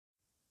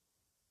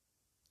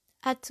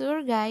A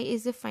tour guide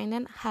is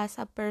defined as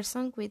a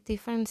person with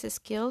different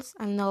skills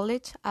and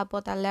knowledge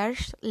about a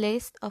large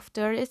list of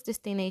tourist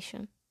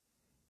destinations.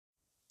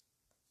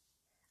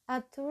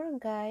 A tour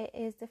guide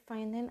is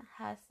defined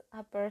as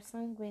a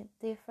person with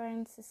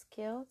different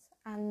skills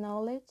and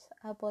knowledge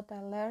about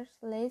a large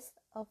list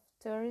of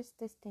tourist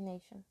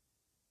destinations.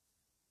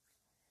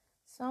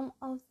 Some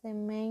of the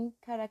main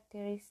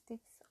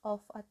characteristics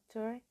of a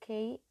tour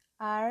guide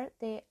are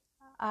they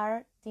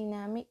are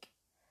dynamic,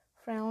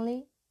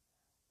 friendly,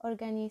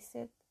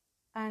 organized,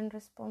 and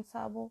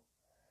responsible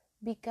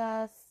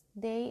because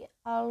they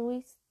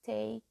always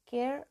take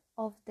care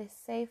of the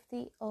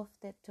safety of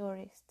the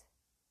tourist.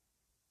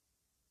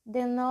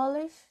 The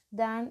knowledge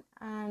that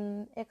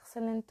an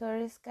excellent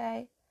tourist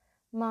guide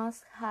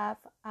must have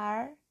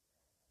are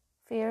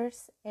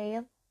first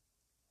aid,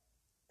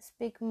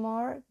 speak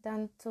more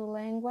than two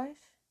languages,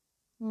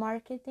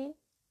 marketing,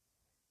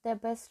 the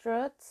best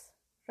routes,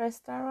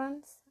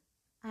 restaurants,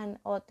 and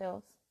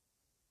hotels,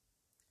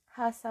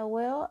 as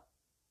well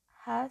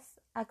as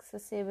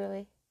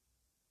accessibility.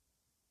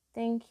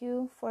 Thank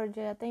you for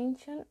your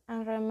attention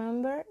and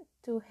remember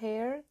to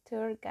hire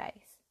tour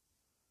guides.